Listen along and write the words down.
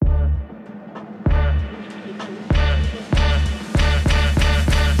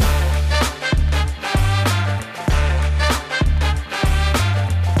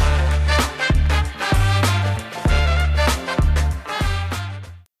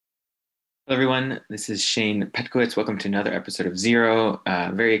Hello, everyone. This is Shane Petkowitz. Welcome to another episode of Zero.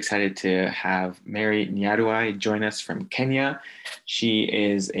 Very excited to have Mary Nyaruai join us from Kenya. She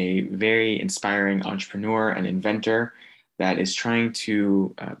is a very inspiring entrepreneur and inventor that is trying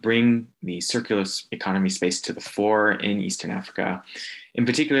to bring the circular economy space to the fore in Eastern Africa. In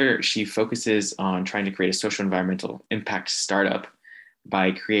particular, she focuses on trying to create a social environmental impact startup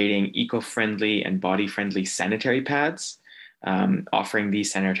by creating eco-friendly and body-friendly sanitary pads, offering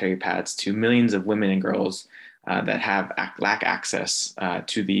these sanitary pads to millions of women and girls that lack access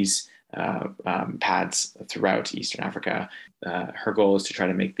to these pads throughout Eastern Africa. Her goal is to try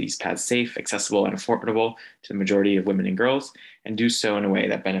to make these pads safe, accessible, and affordable to the majority of women and girls, and do so in a way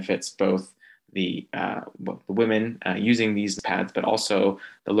that benefits both the women using these pads, but also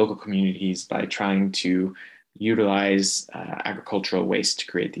the local communities by trying to utilize agricultural waste to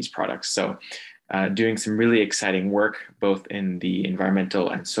create these products. So doing some really exciting work, both in the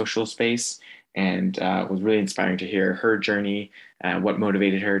environmental and social space, and was really inspiring to hear her journey, what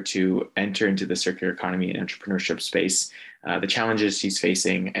motivated her to enter into the circular economy and entrepreneurship space, the challenges she's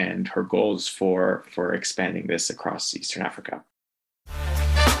facing, and her goals for expanding this across Eastern Africa.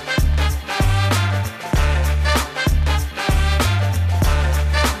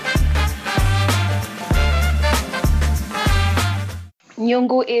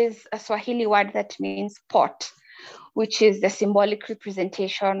 Nyungu is a Swahili word that means pot, which is the symbolic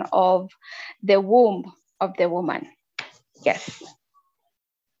representation of the womb of the woman. Yes.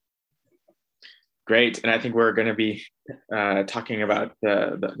 Great. And I think we're going to be talking about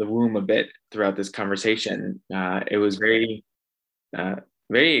the womb a bit throughout this conversation. It was very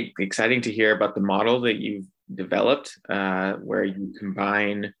exciting to hear about the model that you've developed, where you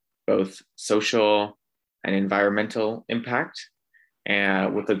combine both social and environmental impact,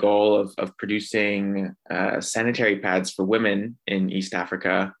 with the goal of producing sanitary pads for women in East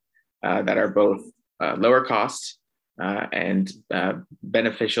Africa that are both lower cost and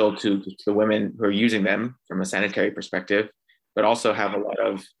beneficial to the women who are using them from a sanitary perspective, but also have a lot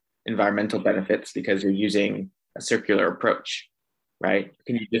of environmental benefits because you're using a circular approach, right?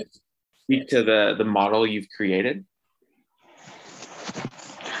 Can you just speak to the model you've created?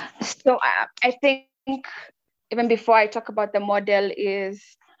 So I think even before I talk about the model is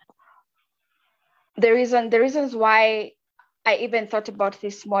the reasons why I even thought about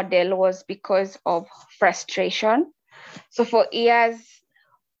this model was because of frustration. So for years,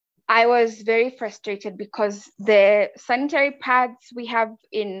 I was very frustrated because the sanitary pads we have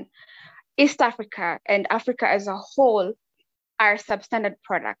in East Africa and Africa as a whole are substandard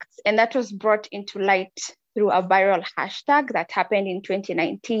products. And that was brought into light through a viral hashtag that happened in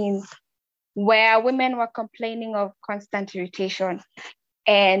 2019, where women were complaining of constant irritation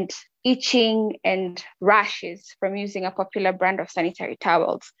and itching and rashes from using a popular brand of sanitary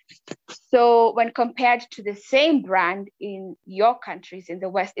towels. So when compared to the same brand in your countries in the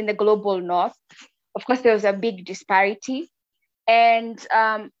West, in the global North, of course, there was a big disparity. And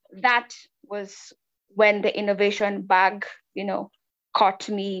that was when the innovation bug, caught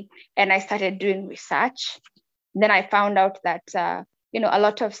me, and I started doing research. Then I found out that a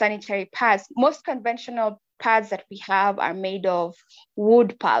lot of sanitary pads, most conventional pads that we have are made of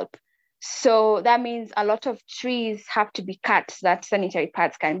wood pulp. So that means a lot of trees have to be cut so that sanitary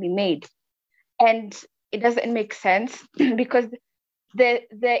pads can be made. And it doesn't make sense because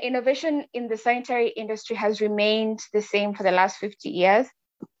the innovation in the sanitary industry has remained the same for the last 50 years.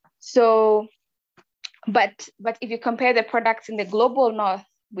 So, but if you compare the products in the global North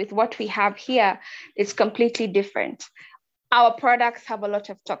with what we have here, it's completely different. Our products have a lot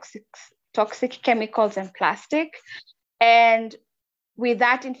of toxic chemicals and plastic. And with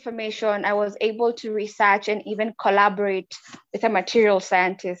that information, I was able to research and even collaborate with a material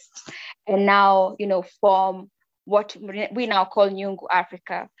scientist and now, form what we now call Nyungu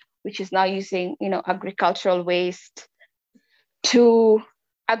Afrika, which is now using, agricultural waste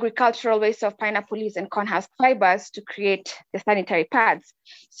of pineapple leaves and corn husk fibers to create the sanitary pads.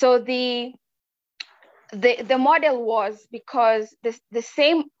 So the model was because the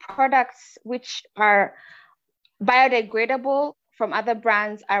same products which are biodegradable from other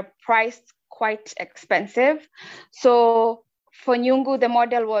brands are priced quite expensive. So for Nyungu, the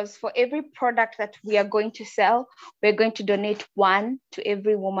model was for every product that we are going to sell, we're going to donate one to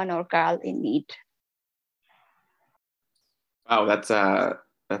every woman or girl in need. Wow,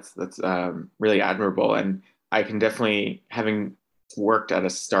 that's really admirable. And I can definitely, having worked at a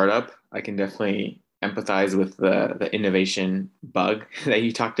startup, I can definitely empathize with the innovation bug that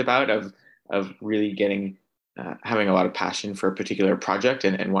you talked about of really having a lot of passion for a particular project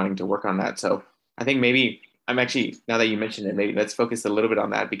and wanting to work on that. So I think maybe I'm actually, now that you mentioned it, maybe let's focus a little bit on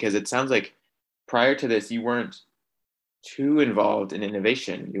that, because it sounds like prior to this, you weren't too involved in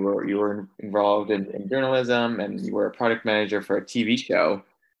innovation. You were involved in journalism, and you were a product manager for a TV show.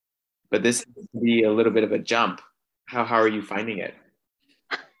 But this seems to be a little bit of a jump. How are you finding it?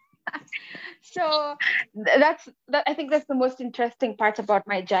 So I think that's the most interesting part about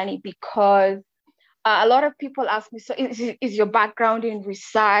my journey, because a lot of people ask me, so is your background in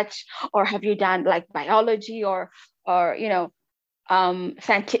research, or have you done like biology, or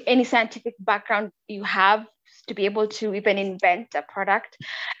any scientific background you have to be able to even invent a product?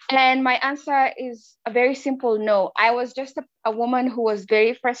 And my answer is a very simple no. I was just a woman who was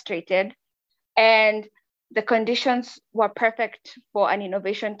very frustrated, and the conditions were perfect for an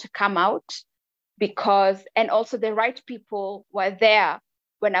innovation to come out, and also the right people were there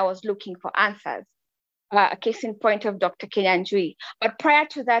when I was looking for answers. A case in point of Dr. Kinyanjui. But prior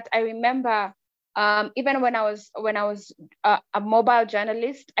to that, I remember even when I was a mobile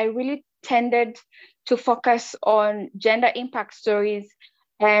journalist, I really tended to focus on gender impact stories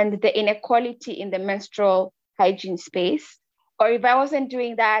and the inequality in the menstrual hygiene space. Or if I wasn't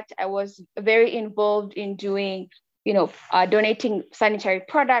doing that, I was very involved in doing, donating sanitary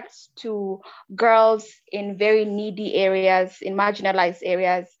products to girls in very needy areas, in marginalized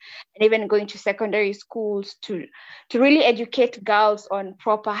areas, and even going to secondary schools to really educate girls on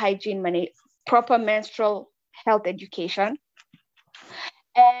proper hygiene, proper menstrual health education.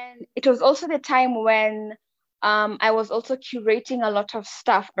 And it was also the time when I was also curating a lot of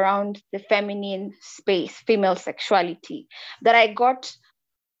stuff around the feminine space, female sexuality, that I got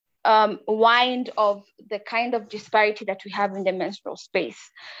wind of the kind of disparity that we have in the menstrual space.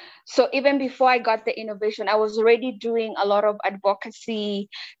 So even before I got the innovation, I was already doing a lot of advocacy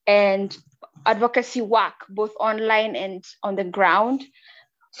work, both online and on the ground.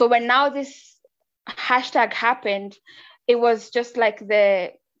 So when now this hashtag happened, it was just like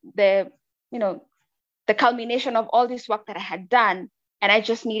the culmination of all this work that I had done. And I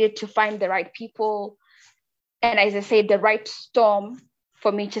just needed to find the right people. And as I say, the right storm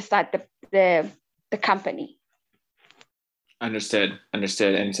for me to start the company. Understood.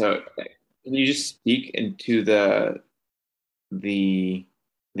 And so can you just speak into the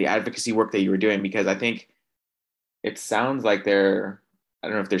advocacy work that you were doing? Because I think it sounds like I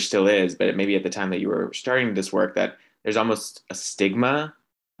don't know if there still is, but maybe at the time that you were starting this work, that there's almost a stigma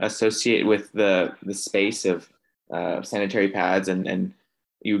associated with the space of sanitary pads, and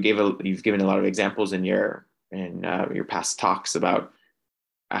you've given a lot of examples in your past talks about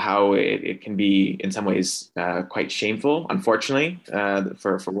how it can be in some ways quite shameful, unfortunately,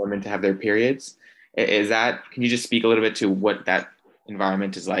 for women to have their periods. Can you just speak a little bit to what that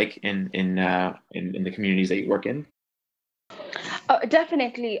environment is like in the communities that you work in?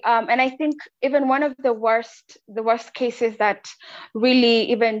 Definitely. And I think even one of the worst cases that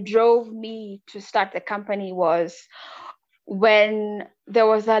really even drove me to start the company was when there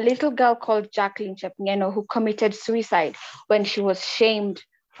was a little girl called Jacqueline Chepngeno who committed suicide when she was shamed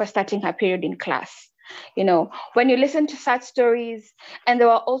for starting her period in class. When you listen to such stories, and there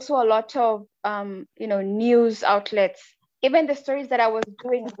were also a lot of news outlets, even the stories that I was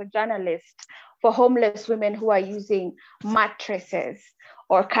doing as a journalist for homeless women who are using mattresses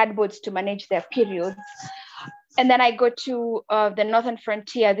or cardboards to manage their periods. And then I go to the Northern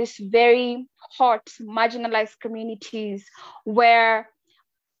Frontier, these very hot, marginalized communities where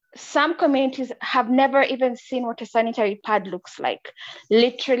some communities have never even seen what a sanitary pad looks like.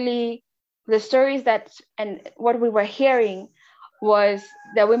 Literally, the stories and what we were hearing was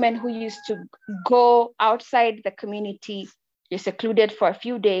the women who used to go outside the community, you're secluded for a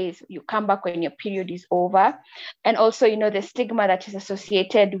few days, you come back when your period is over. And also, the stigma that is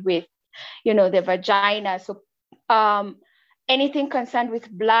associated with, the vagina. So anything concerned with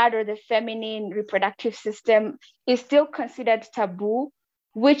blood or the feminine reproductive system is still considered taboo,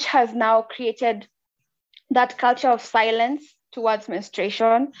 which has now created that culture of silence towards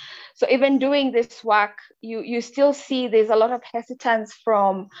menstruation. So even doing this work, you still see there's a lot of hesitance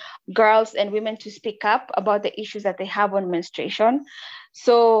from girls and women to speak up about the issues that they have on menstruation.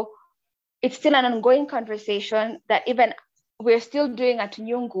 So it's still an ongoing conversation that even we're still doing at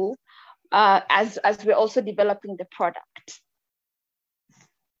Nyungu as we're also developing the product.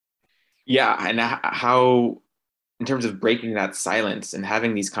 Yeah, and how, in terms of breaking that silence and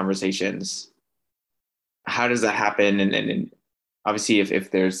having these conversations, how does that happen? And obviously,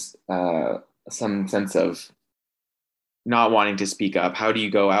 if there's some sense of not wanting to speak up, how do you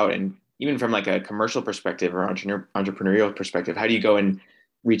go out, and even from like a commercial perspective or entrepreneurial perspective, how do you go and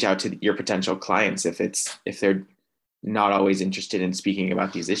reach out to your potential clients if they're not always interested in speaking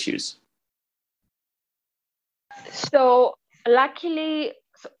about these issues? So luckily,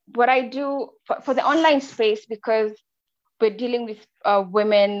 So what I do for the online space, because we're dealing with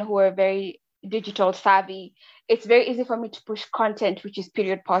women who are very digital savvy, it's very easy for me to push content which is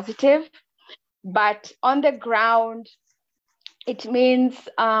period positive. But on the ground, it means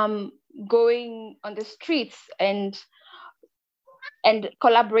going on the streets and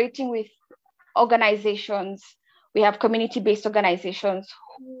collaborating with organizations. We have community-based organizations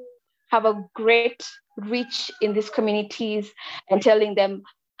who have a great reach in these communities, and telling them,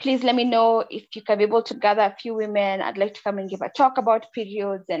 please let me know if you can be able to gather a few women. I'd like to come and give a talk about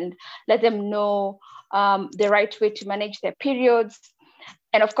periods and let them know the right way to manage their periods.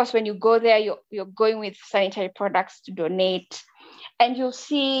 And of course, when you go there, you're going with sanitary products to donate. And you'll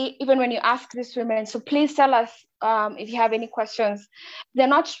see, even when you ask these women, so please tell us if you have any questions, they're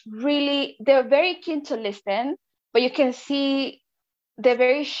very keen to listen, but you can see they're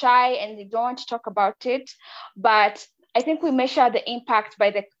very shy and they don't want to talk about it. But I think we measure the impact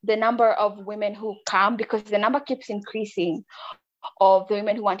by the number of women who come, because the number keeps increasing of the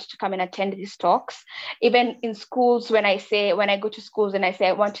women who wanted to come and attend these talks. Even in schools, when I go to schools and I say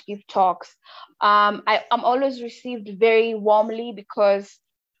I want to give talks, I'm always received very warmly, because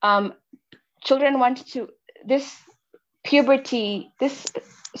children want to, this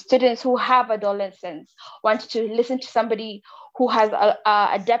students who have adolescence want to listen to somebody who has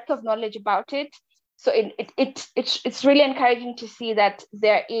a depth of knowledge about it. So it's really encouraging to see that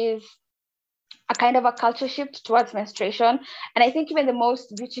there is a kind of a culture shift towards menstruation. And I think even the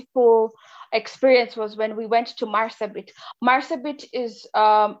most beautiful experience was when we went to Marsabit. Marsabit is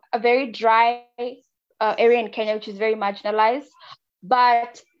a very dry area in Kenya, which is very marginalized.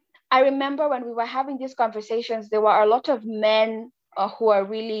 But I remember when we were having these conversations, there were a lot of men who are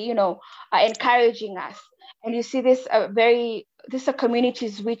really, encouraging us. And you see these are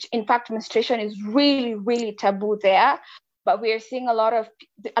communities which, in fact, menstruation is really, really taboo there. But we are seeing a lot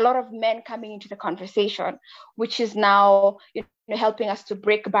of men coming into the conversation, which is now helping us to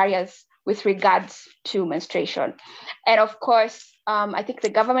break barriers with regards to menstruation. And of course, I think the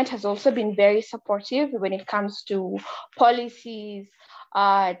government has also been very supportive when it comes to policies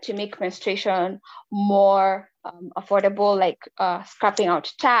to make menstruation more affordable, like scrapping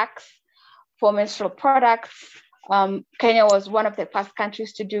out tax for menstrual products. Kenya was one of the first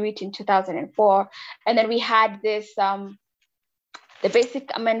countries to do it in 2004. And then we had this the Basic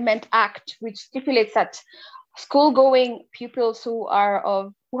Amendment Act, which stipulates that school-going pupils who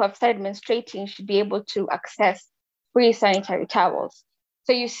have started menstruating should be able to access free sanitary towels.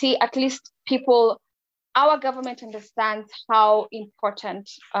 So you see, at least our government understands how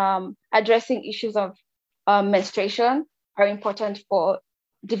important addressing issues of menstruation are important for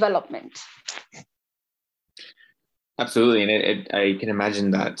development. Absolutely, and I can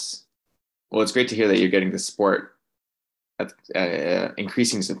imagine that. Well, it's great to hear that you're getting the support,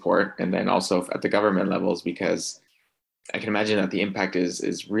 increasing support, and then also at the government levels, because I can imagine that the impact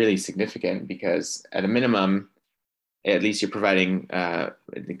is really significant, because at a minimum, at least you're providing kind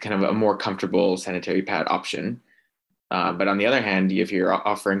of a more comfortable sanitary pad option. But on the other hand, if you're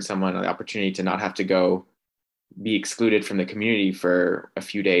offering someone the opportunity to not have to be excluded from the community for a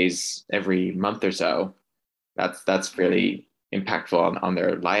few days every month or so, that's fairly impactful on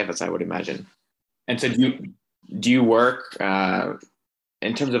their lives, I would imagine. And so do you work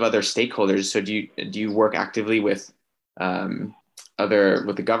in terms of other stakeholders? So do you work actively with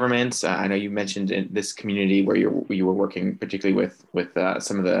the governments? I know you mentioned in this community where you were working particularly with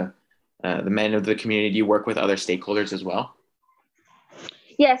some of the men of the community. Do you work with other stakeholders as well?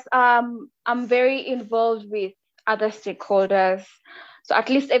 Yes, I'm very involved with other stakeholders. So at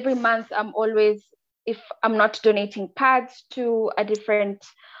least every month, I'm always, if I'm not donating pads to a different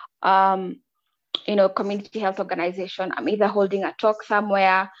community health organization, I'm either holding a talk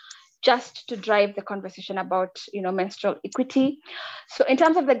somewhere just to drive the conversation about, menstrual equity. So in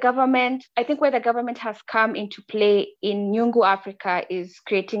terms of the government, I think where the government has come into play in Nyungu Afrika is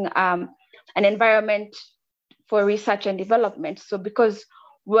creating an environment for research and development. So because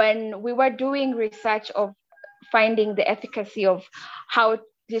when we were doing research of finding the efficacy of how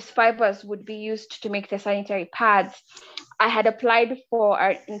these fibers would be used to make the sanitary pads, I had applied for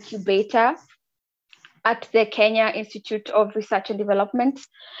our incubator at the Kenya Institute of Research and Development.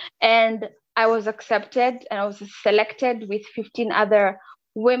 And I was accepted, and I was selected with 15 other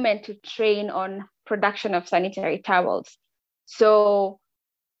women to train on production of sanitary towels. So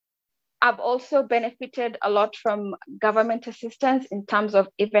I've also benefited a lot from government assistance in terms of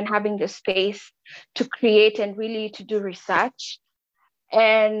even having the space to create and really to do research.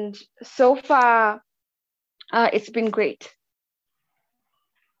 And so far, it's been great.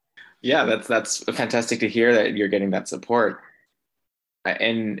 Yeah, that's fantastic to hear that you're getting that support.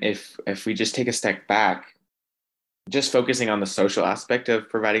 And if we just take a step back, just focusing on the social aspect of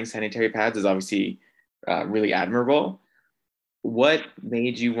providing sanitary pads is obviously really admirable. What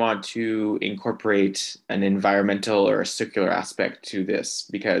made you want to incorporate an environmental or a circular aspect to this?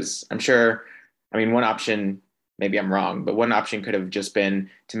 Because I'm sure, I mean, one option, maybe I'm wrong, but one option could have just been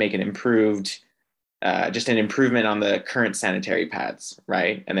to make an improved, just an improvement on the current sanitary pads,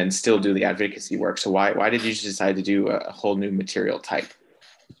 right? And then still do the advocacy work. So why did you decide to do a whole new material type?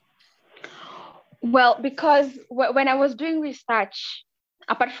 Well, because when I was doing research,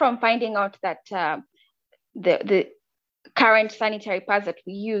 apart from finding out that the current sanitary pads that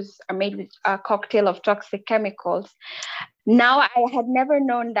we use are made with a cocktail of toxic chemicals, now I had never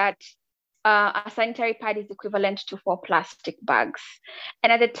known that a sanitary pad is equivalent to 4 plastic bags.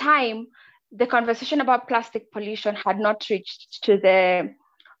 And at the time, the conversation about plastic pollution had not reached to the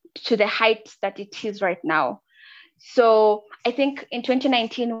height that it is right now. So I think in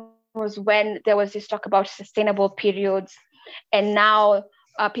 2019 was when there was this talk about sustainable periods, and now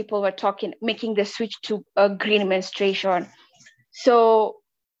people were making the switch to green menstruation. So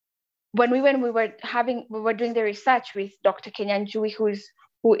when we were doing the research with Dr. Kenyanjui,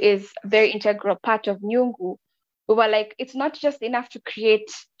 who is a very integral part of Nyungu, we were like, it's not just enough to create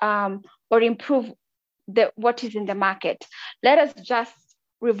or improve what is in the market. Let us just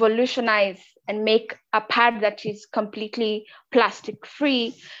revolutionize and make a pad that is completely plastic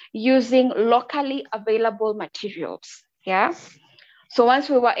free using locally available materials. Yeah. So once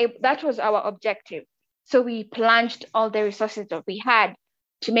we were able, that was our objective. So we plunged all the resources that we had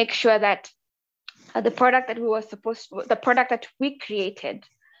to make sure that the product that we created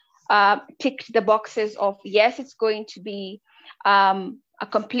ticked the boxes of, yes, it's going to be a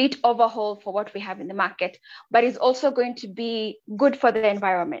complete overhaul for what we have in the market, but it's also going to be good for the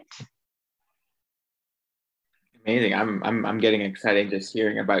environment. Amazing. I'm getting excited just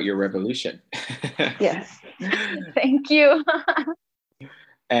hearing about your revolution. Yes. Thank you.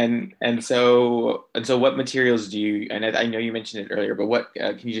 And so what materials do you, and I know you mentioned it earlier, but what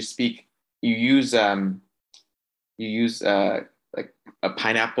can you just speak, you use like a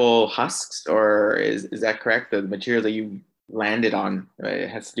pineapple husks, or is that correct? The material that you landed on, it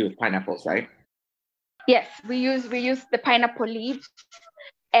has to do with pineapples, right? Yes, we use the pineapple leaves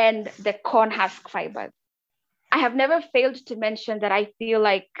and the corn husk fibers. I have never failed to mention that I feel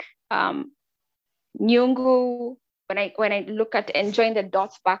like Nyungu, when I look at and join the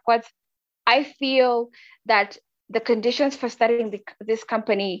dots backwards, I feel that the conditions for starting this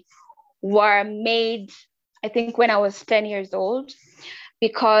company were made, I think, when I was 10 years old,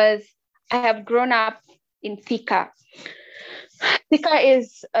 because I have grown up in Thika. Thika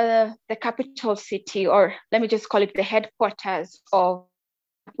is the capital city, or let me just call it the headquarters of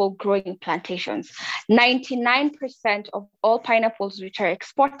apple growing plantations. 99% of all pineapples which are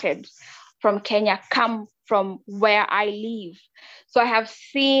exported from Kenya come from where I live. So I have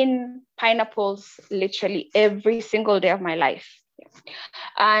seen pineapples literally every single day of my life.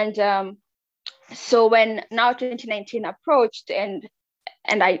 And so when now 2019 approached and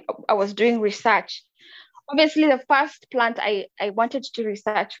I was doing research, obviously the first plant I wanted to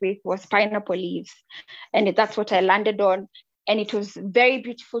research with was pineapple leaves. And that's what I landed on. And it was very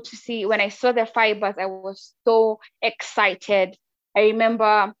beautiful to see. When I saw the fibers, I was so excited. I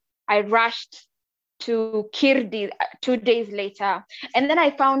remember I rushed to Kirdi 2 days later. And then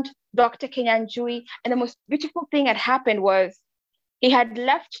I found Dr. Kenyanjui. And the most beautiful thing that happened was he had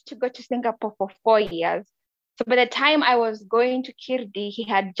left to go to Singapore for 4 years. So by the time I was going to Kirdi, he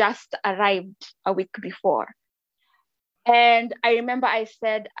had just arrived a week before. And I remember I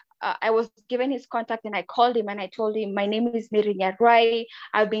said, I was given his contact and I called him and I told him, my name is Mary Nyaruai.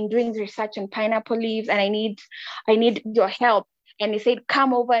 I've been doing research on pineapple leaves and I need your help. And he said,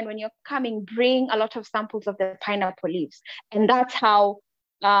 come over, and when you're coming, bring a lot of samples of the pineapple leaves. And that's how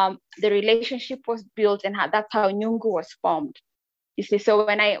the relationship was built, and that's how Nyungu was formed. You see, so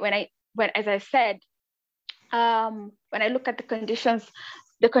when as I said, when I look at the conditions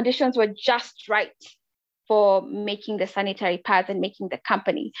were just right for making the sanitary pads and making the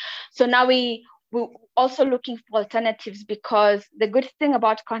company. So now we're also looking for alternatives, because the good thing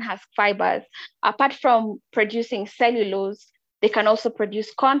about corn husk fibers, apart from producing cellulose, they can also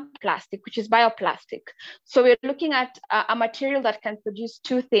produce corn plastic, which is bioplastic. So we're looking at a material that can produce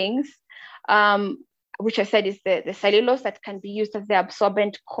two things, which I said is the cellulose that can be used as the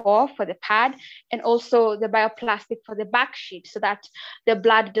absorbent core for the pad, and also the bioplastic for the back sheet, so that the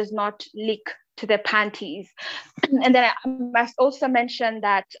blood does not leak to the panties. And then I must also mention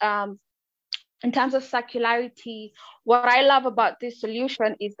that in terms of circularity, what I love about this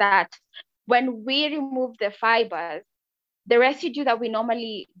solution is that when we remove the fibers, the residue that we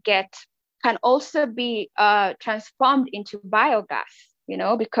normally get can also be transformed into biogas,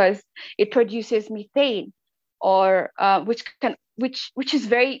 because it produces methane, or which is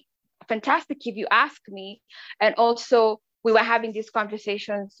very fantastic if you ask me. And also, we were having these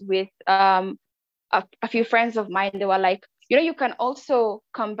conversations with a few friends of mine. They were like, you can also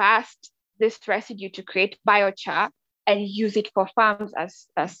combust this residue to create biochar and use it for farms as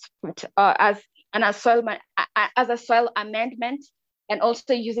a soil amendment, and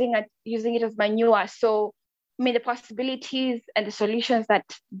also using it as manure. So, I mean, the possibilities and the solutions that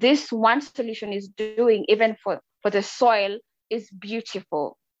this one solution is doing, even for the soil, is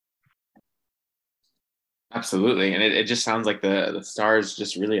beautiful. Absolutely. And it just sounds like the stars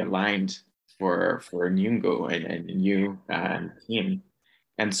just really aligned for Nyungu and you and team.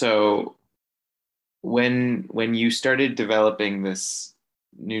 And so when you started developing this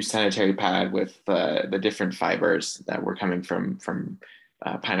new sanitary pad with the different fibers that were coming from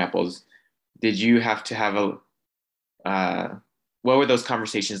pineapples, did you have to have what were those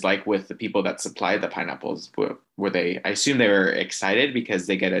conversations like with the people that supplied the pineapples? Were they, I assume they were excited because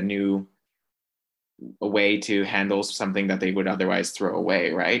they get a way to handle something that they would otherwise throw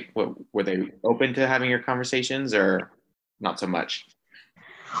away, right? Were they open to having your conversations or not so much?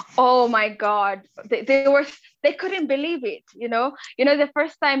 Oh my God. They couldn't believe it, the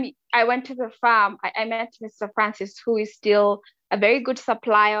first time I went to the farm, I met Mr. Francis, who is still a very good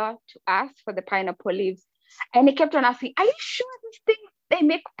supplier to us for the pineapple leaves. And he kept on asking, are you sure this thing they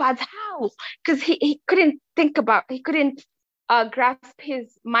make pads? How? Because he couldn't grasp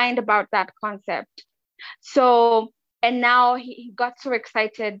his mind about that concept. So, and now he got so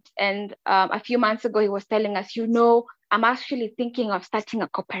excited. And a few months ago, he was telling us, I'm actually thinking of starting a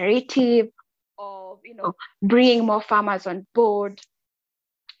cooperative, of, bringing more farmers on board,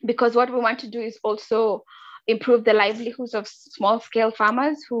 because what we want to do is also improve the livelihoods of small scale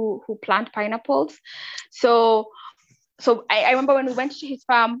farmers who plant pineapples. So I remember when we went to his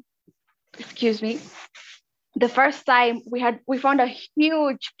farm, excuse me, the first time we found a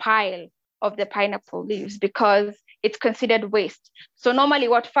huge pile of the pineapple leaves because it's considered waste. So normally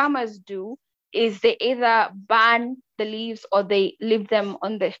what farmers do is they either burn the leaves or they leave them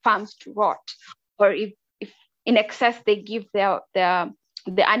on the farms to rot, or if in excess they give the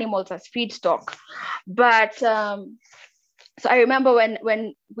animals as feedstock. But so I remember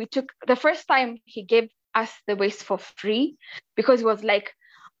when we took the first time, he gave us the waste for free, because he was like,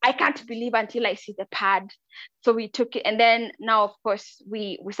 I can't believe until I see the pad. So we took it, and then now of course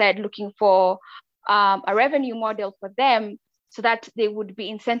we started looking for a revenue model for them, so that they would be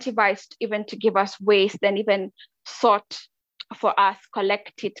incentivized even to give us waste and even sort for us,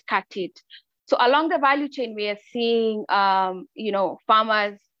 collect it, cut it. So along the value chain, we are seeing,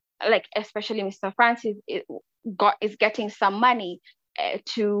 farmers, like especially Mr. Francis, is getting some money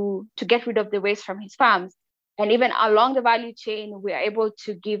to get rid of the waste from his farms. And even along the value chain, we are able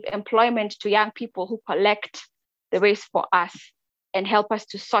to give employment to young people who collect the waste for us and help us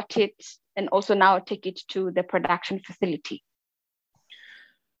to sort it, and also now take it to the production facility.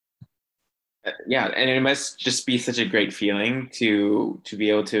 Yeah, and it must just be such a great feeling to be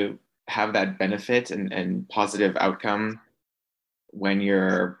able to have that benefit and positive outcome when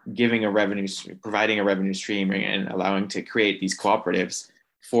you're providing a revenue stream and allowing to create these cooperatives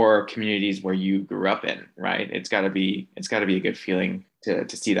for communities where you grew up in, right? It's got to be a good feeling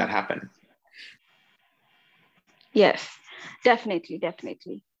to see that happen. Yes, definitely.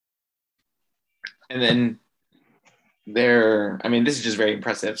 And then this is just very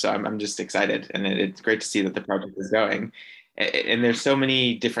impressive. So I'm just excited, and it's great to see that the project is going. And there's so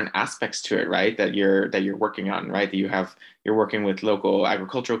many different aspects to it, right? That you're working on, right? That you're working with local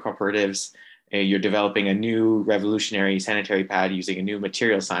agricultural cooperatives. You're developing a new revolutionary sanitary pad using a new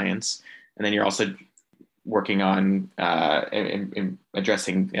material science, and then you're also working on in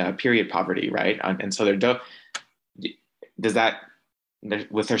addressing period poverty, right? And so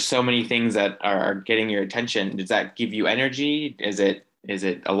there's so many things that are getting your attention. Does that give you energy? Is it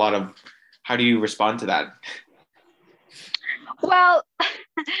a lot of, how do you respond to that? Well,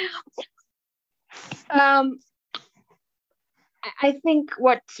 I think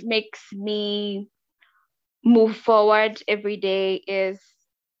what makes me move forward every day is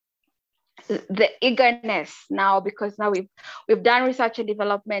the eagerness now, because now we've done research and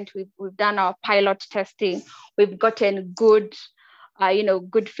development, we've done our pilot testing, we've gotten good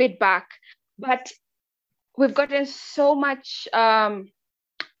good feedback, but we've gotten so much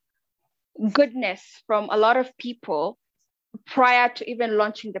goodness from a lot of people prior to even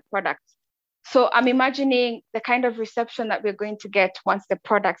launching the product. So I'm imagining the kind of reception that we're going to get once the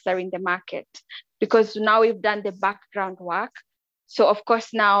products are in the market. because now we've done the background work. So of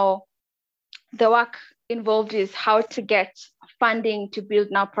course now the work involved is how to get funding to build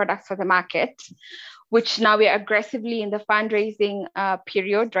now products for the market, which now we are aggressively in the fundraising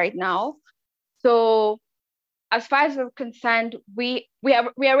period right now. So as far as we're concerned, we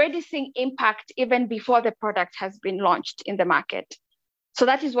are already seeing impact even before the product has been launched in the market. So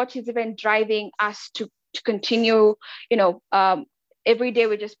that is what is even driving us to continue, every day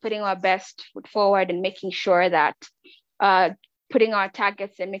we're just putting our best foot forward and making sure that putting our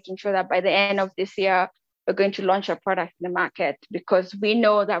targets and making sure that by the end of this year, we're going to launch our product in the market, because we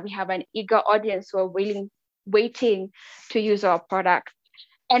know that we have an eager audience who are waiting to use our product.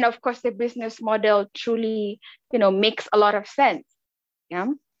 And of course, the business model truly, makes a lot of sense. Yeah.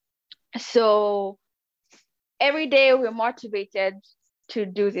 So every day we're motivated to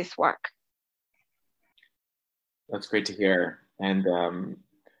do this work. That's great to hear. And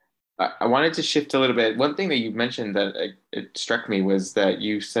I wanted to shift a little bit. One thing that you mentioned that it struck me was that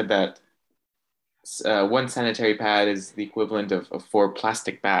you said that one sanitary pad is the equivalent of 4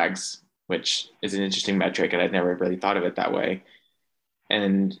 plastic bags, which is an interesting metric, and I'd never really thought of it that way.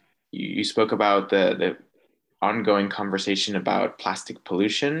 And you spoke about the ongoing conversation about plastic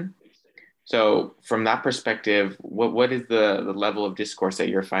pollution. So from that perspective, what is the level of discourse that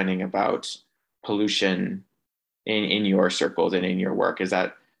you're finding about pollution in your circles and in your work?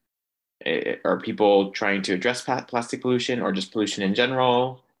 Are people trying to address plastic pollution or just pollution in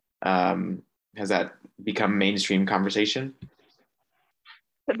general? Has that become mainstream conversation?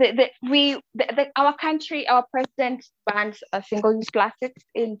 Our country, our president banned single-use plastics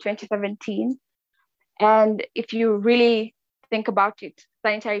in 2017. And if you really think about it,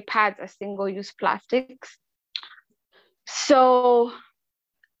 sanitary pads are single-use plastics. So,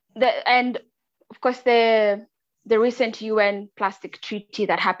 and of course, the recent UN plastic treaty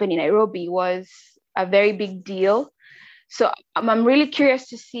that happened in Nairobi was a very big deal. So I'm really curious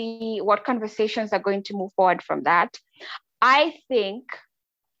to see what conversations are going to move forward from that. I think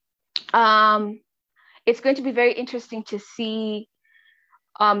it's going to be very interesting to see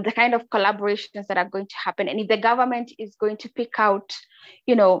the kind of collaborations that are going to happen. And if the government is going to pick out,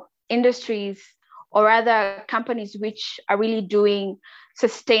 industries or rather companies which are really doing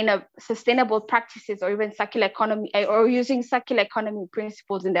sustainable practices, or even circular economy, or using circular economy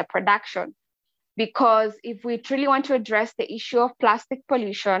principles in their production. Because if we truly want to address the issue of plastic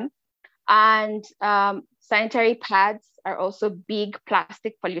pollution, and sanitary pads are also big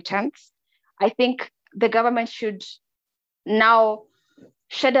plastic pollutants, I think the government should now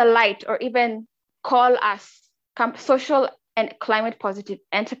shed a light, or even call us social and climate positive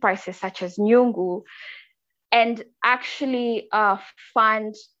enterprises such as Nyungu, and actually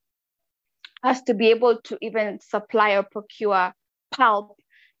fund us to be able to even supply or procure pulp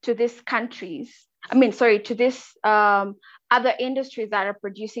to these countries. To this other industries that are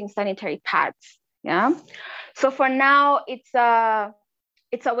producing sanitary pads. Yeah. So for now, it's a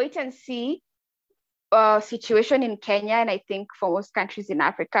wait and see situation in Kenya, and I think for most countries in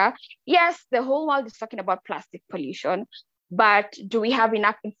Africa. Yes, the whole world is talking about plastic pollution, but do we have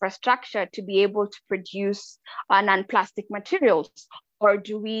enough infrastructure to be able to produce non-plastic materials? Or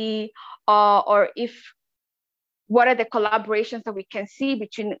do we, what are the collaborations that we can see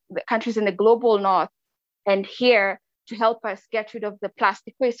between the countries in the global north and here to help us get rid of the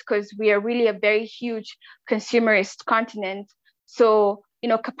plastic waste? Because we are really a very huge consumerist continent. So,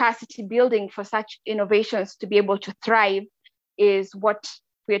 capacity building for such innovations to be able to thrive is what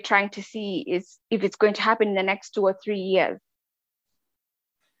we're trying to see, is if it's going to happen in the next 2 or 3 years.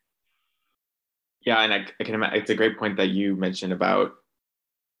 Yeah, and I can imagine, it's a great point that you mentioned about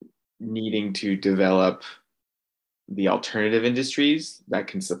needing to develop the alternative industries that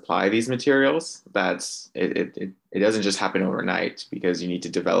can supply these materials. It doesn't just happen overnight, because you need to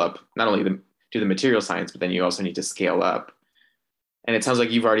develop not only do the material science, but then you also need to scale up. And it sounds like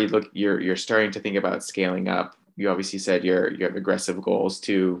you're starting to think about scaling up. You obviously said you have aggressive goals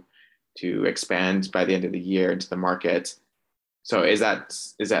to expand by the end of the year into the market. So is that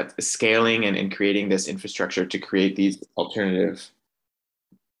scaling and creating this infrastructure to create these alternative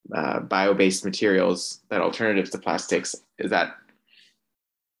bio-based materials, that alternatives to plastics? Is that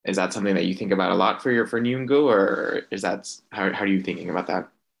something that you think about a lot for Nyungu, or is that how are you thinking about that?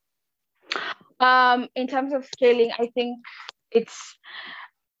 In terms of scaling, I think it's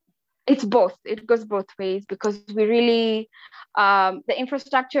both. It goes both ways, because we really the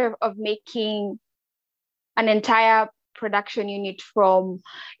infrastructure of making an entire production unit from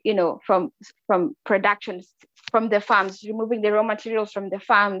production from the farms, removing the raw materials from the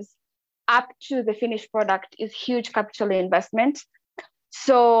farms up to the finished product is huge capital investment.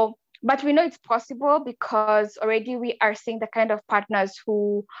 So But we know it's possible because already we are seeing the kind of partners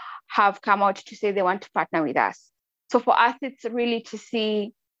who have come out to say they want to partner with us. So for us, it's really to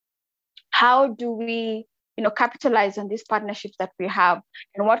see how do we, capitalize on these partnerships that we have,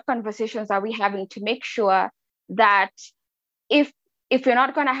 and what conversations are we having to make sure that if we're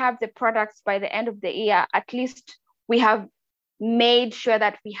not going to have the products by the end of the year, at least we have made sure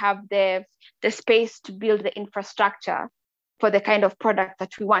that we have the space to build the infrastructure for the kind of product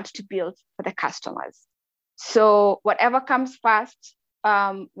that we want to build for the customers. So whatever comes first,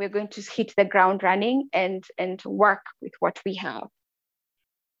 we're going to hit the ground running and work with what we have.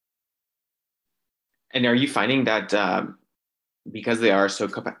 And are you finding that because they are so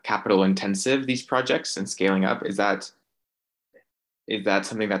capital intensive, these projects and scaling up, is that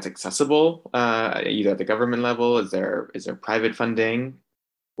something that's accessible either at the government level? Is there private funding?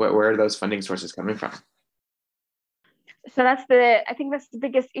 Where are those funding sources coming from? So I think that's the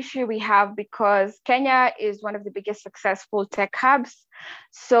biggest issue we have, because Kenya is one of the biggest successful tech hubs.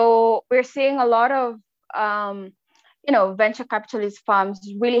 So we're seeing a lot of venture capitalist firms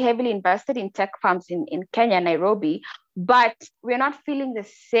really heavily invested in tech firms in Kenya, Nairobi, but we're not feeling the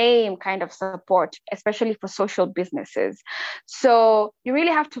same kind of support, especially for social businesses. So you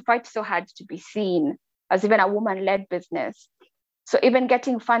really have to fight so hard to be seen as even a woman-led business. So even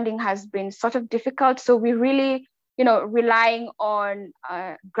getting funding has been sort of difficult. So we really, relying on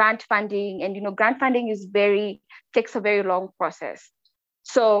grant funding, and grant funding takes a very long process.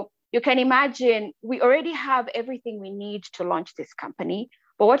 So you can imagine we already have everything we need to launch this company,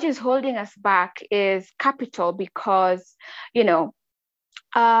 but what is holding us back is capital, because a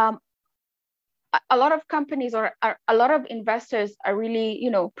lot of companies or a lot of investors are really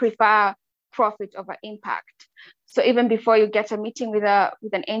prefer profit over impact. So even before you get a meeting with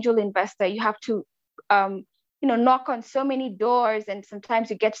an angel investor, you have to knock on so many doors, and sometimes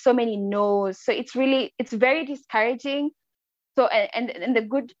you get so many no's. So it's very discouraging. So and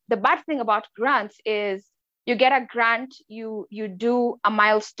the bad thing about grants is you get a grant, you do a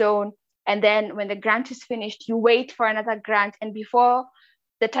milestone, and then when the grant is finished, you wait for another grant, and before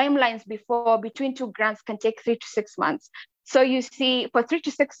the timelines between two grants can take 3 to 6 months. So you see, for 3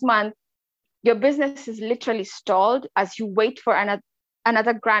 to 6 months, your business is literally stalled as you wait for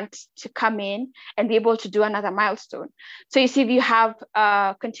another grant to come in and be able to do another milestone. So you see, if you have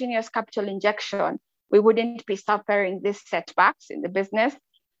continuous capital injection, we wouldn't be suffering these setbacks in the business.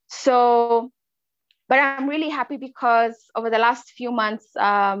 So, but I'm really happy because over the last few months,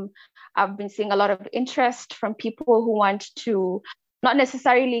 I've been seeing a lot of interest from people who want to not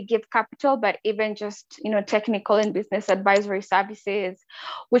necessarily give capital, but even just, technical and business advisory services,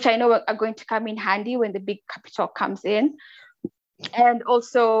 which I know are going to come in handy when the big capital comes in. And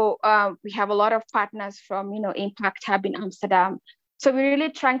also we have a lot of partners from, Impact Hub in Amsterdam. So we're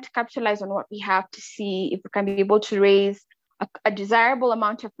really trying to capitalize on what we have to see if we can be able to raise a desirable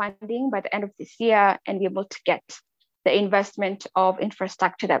amount of funding by the end of this year and be able to get the investment of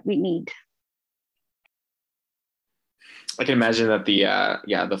infrastructure that we need. I can imagine that the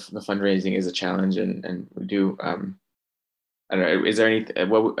fundraising is a challenge, and we do. I don't know. Is there any?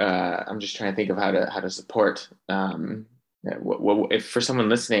 I'm just trying to think of how to support. If for someone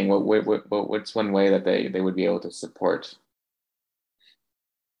listening, what's one way that they would be able to support?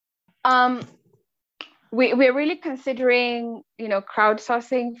 We're really considering,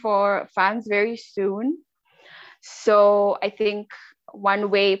 crowdsourcing for funds very soon. So I think one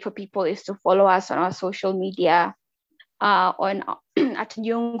way for people is to follow us on our social media, at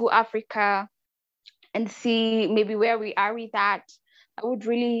Nyungu Afrika, and see maybe where we are with that. That would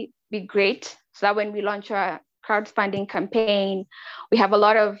really be great. So that when we launch our crowdfunding campaign, we have a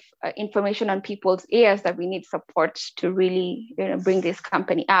lot of information on people's ears that we need support to really bring this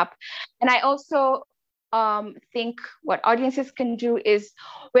company up. And I also think what audiences can do is,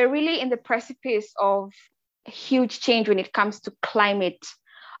 we're really in the precipice of a huge change when it comes to climate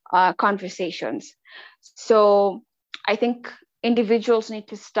conversations. So I think individuals need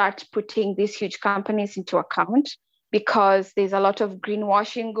to start putting these huge companies into account, because there's a lot of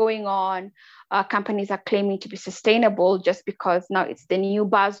greenwashing going on. Companies are claiming to be sustainable just because now it's the new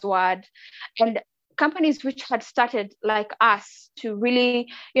buzzword. And companies which had started like us to really,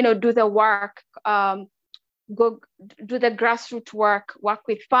 do the work, go do the grassroots work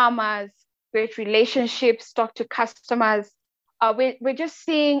with farmers, create relationships, talk to customers. We're just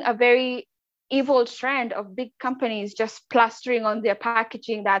seeing a very evil trend of big companies just plastering on their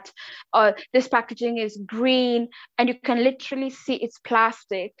packaging that this packaging is green, and you can literally see it's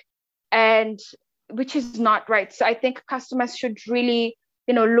plastic, and which is not right. So I think customers should really,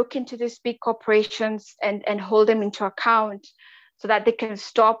 look into these big corporations and hold them into account, so that they can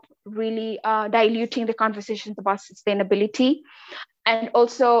stop really diluting the conversations about sustainability. And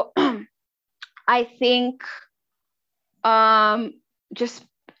also, I think just,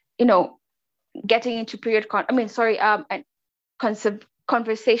 getting into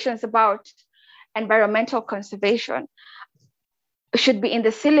conversations about environmental conservation should be in the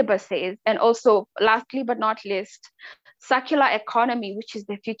syllabuses. And also, lastly but not least, circular economy, which is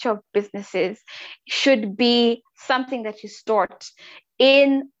the future of businesses, should be something that is taught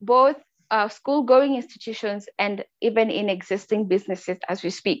in both school-going institutions and even in existing businesses as we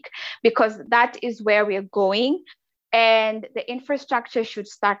speak, because that is where we are going. And the infrastructure should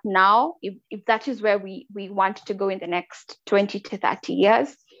start now, if that is where we want to go in the next 20 to 30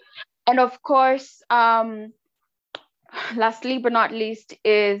 years. And of course, lastly but not least,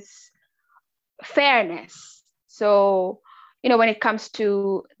 is fairness. So, when it comes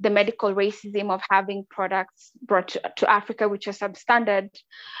to the medical racism of having products brought to Africa which are substandard,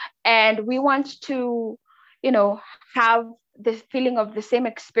 and we want to, have the feeling of the same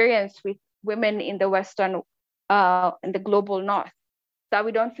experience with women in the Western, in the global North, that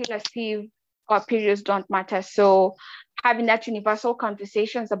we don't feel as if our periods don't matter. So having that universal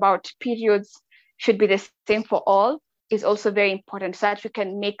conversations about periods should be the same for all is also very important, so that we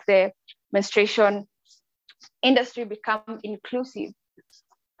can make the menstruation industry become inclusive.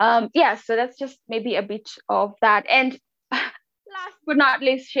 So that's just maybe a bit of that. And last but not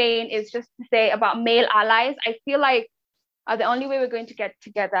least, Shane, is just to say about male allies. I feel like the only way we're going to get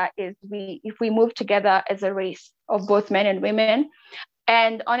together is if we move together as a race of both men and women.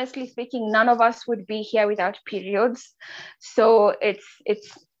 And honestly speaking, none of us would be here without periods. So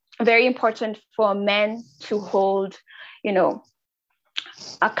it's very important for men to hold,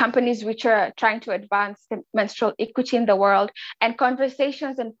 companies which are trying to advance the menstrual equity in the world. And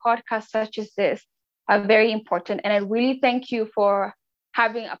conversations and podcasts such as this are very important. And I really thank you for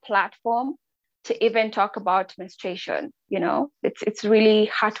having a platform to even talk about menstruation. It's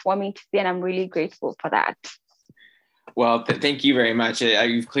really heartwarming to see, and I'm really grateful for that. Well, thank you very much.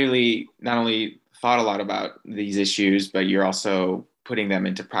 You've clearly not only thought a lot about these issues, but you're also putting them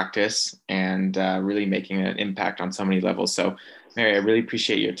into practice and really making an impact on so many levels. So, Mary, I really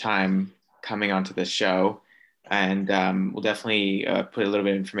appreciate your time coming onto the show. And we'll definitely put a little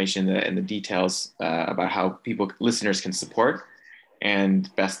bit of information in the details about how listeners can support. And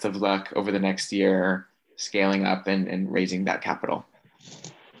best of luck over the next year, scaling up and raising that capital.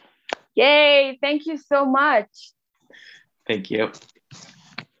 Yay, thank you so much. Thank you.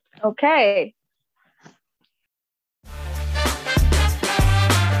 Okay.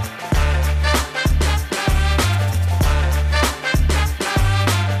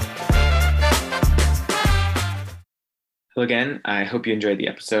 So again, I hope you enjoyed the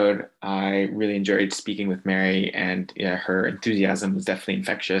episode. I really enjoyed speaking with Mary, and her enthusiasm was definitely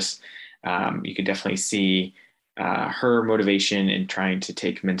infectious. You could definitely see her motivation in trying to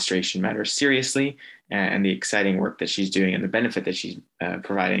take menstruation matters seriously, and the exciting work that she's doing and the benefit that she's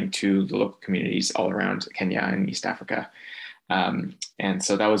providing to the local communities all around Kenya and East Africa. And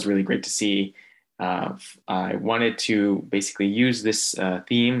so that was really great to see. I wanted to basically use this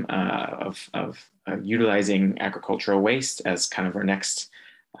theme of utilizing agricultural waste as kind of our next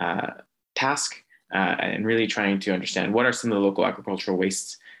task, and really trying to understand what are some of the local agricultural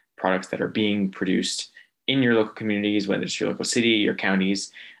waste products that are being produced in your local communities, whether it's your local city, your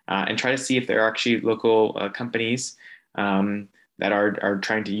counties, and try to see if there are actually local companies that are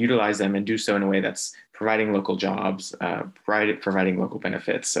trying to utilize them and do so in a way that's providing local jobs, providing local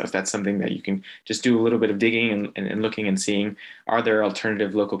benefits. So if that's something that you can just do a little bit of digging and looking and seeing, are there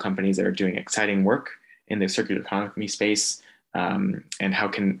alternative local companies that are doing exciting work in the circular economy space, and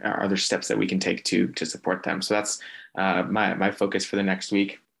are there steps that we can take to support them? So that's my focus for the next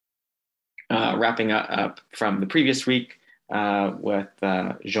week. Wrapping up from the previous week with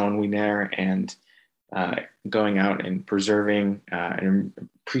Jean Wiener and going out and preserving and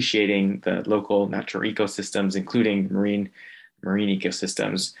appreciating the local natural ecosystems, including marine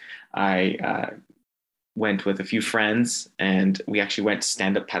ecosystems. I went with a few friends, and we actually went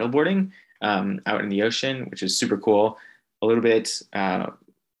stand-up paddleboarding out in the ocean, which is super cool. A little bit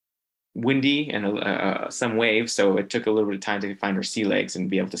windy and some waves, so it took a little bit of time to find our sea legs and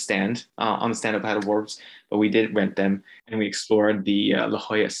be able to stand on the stand-up paddleboards, but we did rent them, and we explored the La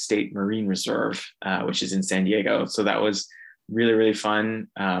Jolla State Marine Reserve, which is in San Diego. So that was really, really fun.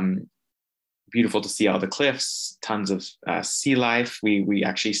 Beautiful to see all the cliffs, tons of sea life.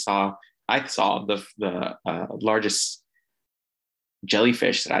 I saw the largest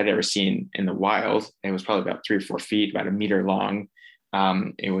jellyfish that I'd ever seen in the wild. It was probably about 3 or 4 feet, about 1 meter long.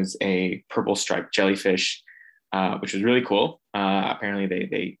 It was a purple striped jellyfish. which was really cool.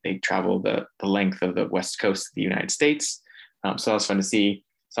 Apparently, they travel the length of the west coast of the United States. So that was fun to see.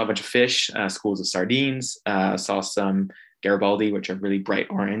 Saw a bunch of fish, schools of sardines. Saw some Garibaldi, which are really bright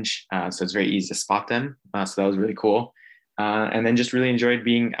orange, so it's very easy to spot them. So that was really cool. And then just really enjoyed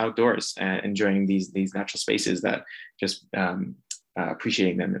being outdoors and enjoying these natural spaces that just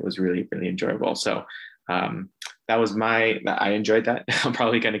appreciating them. It was really, really enjoyable. So that was I enjoyed that. I'm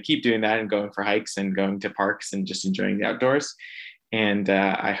probably going to keep doing that and going for hikes and going to parks and just enjoying the outdoors. And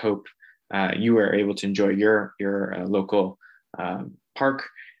I hope you were able to enjoy your local park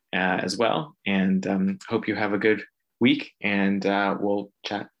as well. And hope you have a good week, and we'll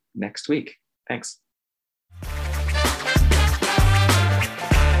chat next week. Thanks.